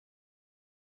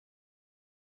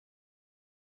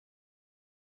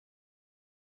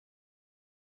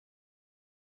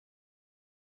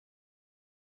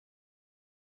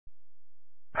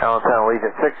Allentown,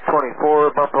 Allegiant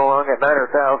 624, bumping along at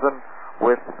 9,000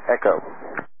 with Echo.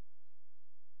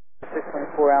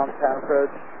 624 Allentown approach,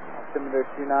 altimeter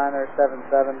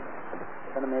 2977,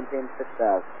 going to maintain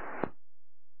 6,000.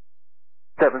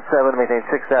 77, maintain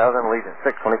 6,000, Allegiant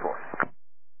 624.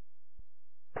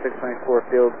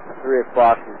 624 field, 3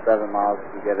 o'clock and 7 miles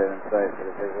if you get it in sight for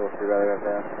the visual, if you'd rather have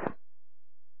that.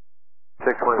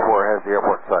 624 has the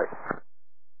airport site.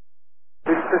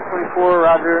 624,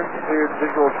 roger, cleared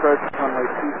visual approach, runway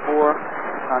 24,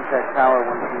 contact tower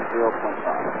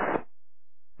 120.5.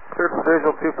 Cleared for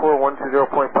visual 24,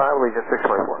 120.5, Allegiant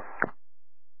 624.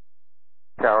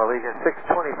 Tower Allegiant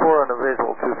 624 on the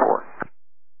visual 24.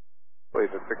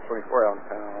 Allegiant 624,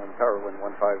 Allentown, tower wind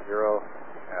 150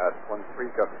 at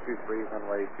 13, gust 23,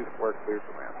 runway 24, cleared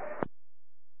to land.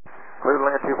 Cleared to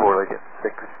land 24, Allegiant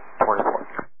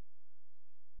 624.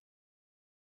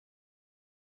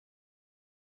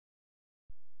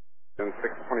 And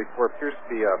 624 appears to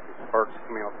be sparks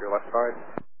coming off your left side.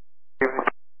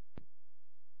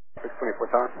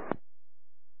 624 tower.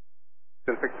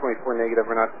 And 624 negative,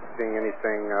 we're not seeing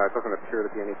anything, it doesn't appear to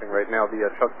be anything right now. The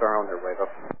trucks are on their way though.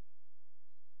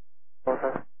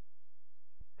 Okay.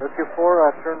 Rescue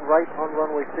 4, turn right on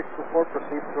runway 624,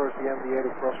 proceed towards the MD8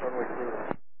 to cross runway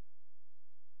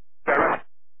 3.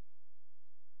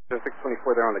 There's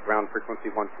 624 there on the ground,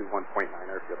 frequency 121.9,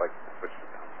 if you'd like to switch to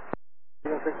down.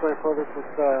 624, this is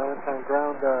Allentown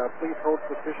ground. Please hold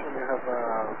position. You have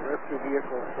rescue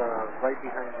vehicles right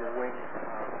behind your wing.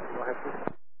 Go ahead, please.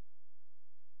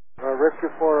 Rescue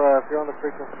 4, if you're on the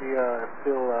frequency,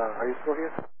 still, are you still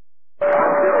here?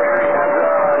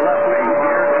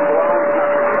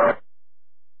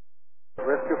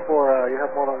 Rescue 4, you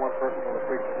have more than one person on the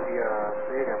frequency.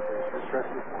 Say again, please. Just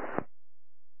Rescue 4.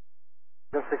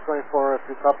 Just 624, if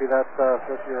you copy that,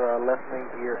 says your left main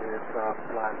gear is flat.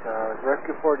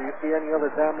 Rescue 4, do you see any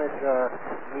other damage,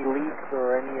 any leaks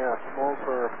or any smoke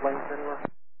or flames anywhere?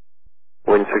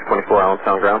 Wind 624,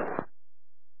 Allentown ground.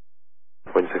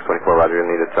 Wind 624, roger, you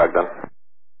need a tag done.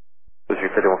 Position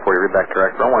 5140, read back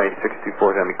direct. Runway 624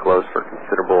 is going to be closed for a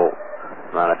considerable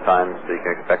amount of time, so you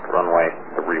can expect runway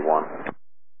 31.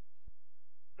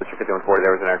 Position 5140,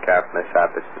 there was an aircraft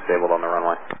mishap that's disabled on the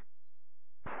runway.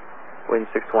 Wind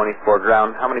 624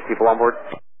 ground. How many people on board?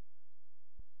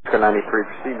 Oscar 93,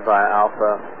 proceed via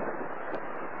Alpha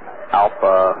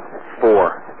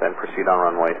 4, then proceed on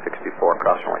runway 64,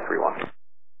 cross runway 31.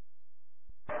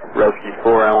 Rescue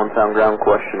 4, Allentown ground,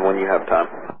 question when you have time.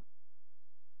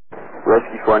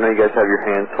 Rescue 4, I know you guys have your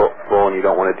hands full and you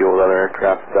don't want to deal with other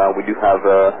aircraft. We do have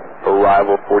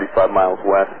arrival 45 miles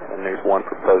west, and there's one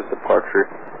proposed departure.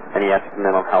 Any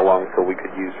estimate on how long until we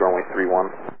could use runway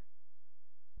 31?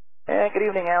 And good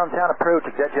evening, Allentown approach,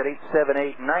 Executive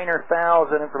 878,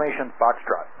 9,000, information,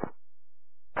 Foxtrot.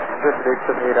 Executive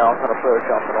 878, Allentown approach,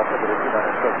 Alpha Alpha,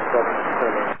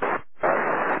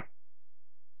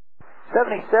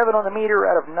 77 on the meter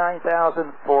out of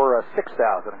 9,000 for 6,000,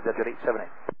 Executive 878.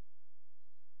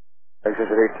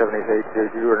 Executive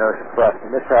 878, you were noticed flash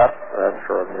mishap. I'm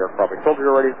sure the airport probably told you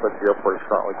already, but the airport is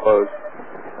currently closed.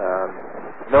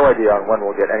 No idea on when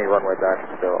we'll get any runway back,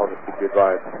 so I'll just keep you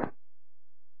advised.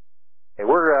 Hey,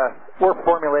 we're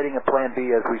formulating a plan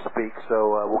B as we speak,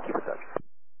 so we'll keep in touch.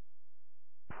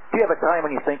 Do you have a time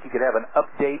when you think you could have an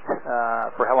update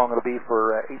for how long it'll be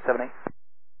for 878?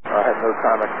 I have no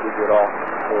time I can give you at all.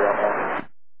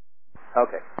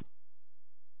 Okay.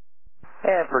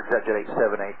 And for Executive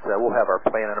 878, we'll have our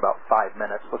plan in about 5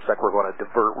 minutes. Looks like we're going to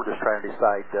divert. We're just trying to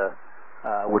decide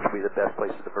which would be the best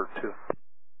place to divert to.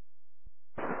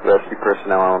 Rescue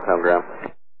personnel, Allentown ground.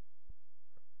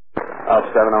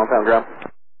 7, Allentown ground.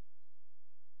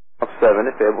 7,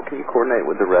 if able, can you coordinate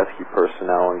with the rescue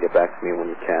personnel and get back to me when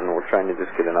you can? We're trying to just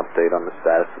get an update on the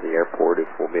status of the airport, if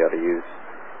we'll be able to use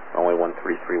runway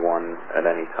 1331 at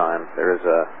any time. There is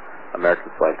a American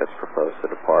flight that's proposed to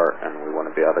depart, and we want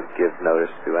to be able to give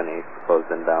notice to any proposed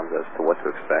inbounds as to what to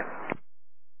expect.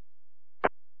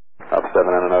 7,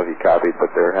 I don't know if you copied,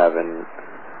 but they're having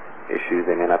issues.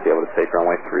 They may not be able to take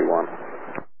runway 31.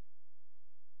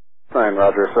 Fine,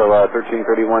 roger. So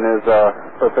 1331 is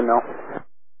open now.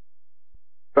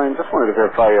 Fine, just wanted to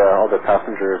verify all the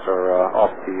passengers are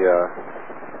off the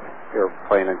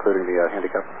airplane, including the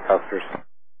handicapped passengers.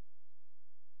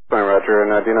 Fine, roger.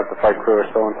 And do you know if the flight crew are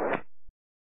still in?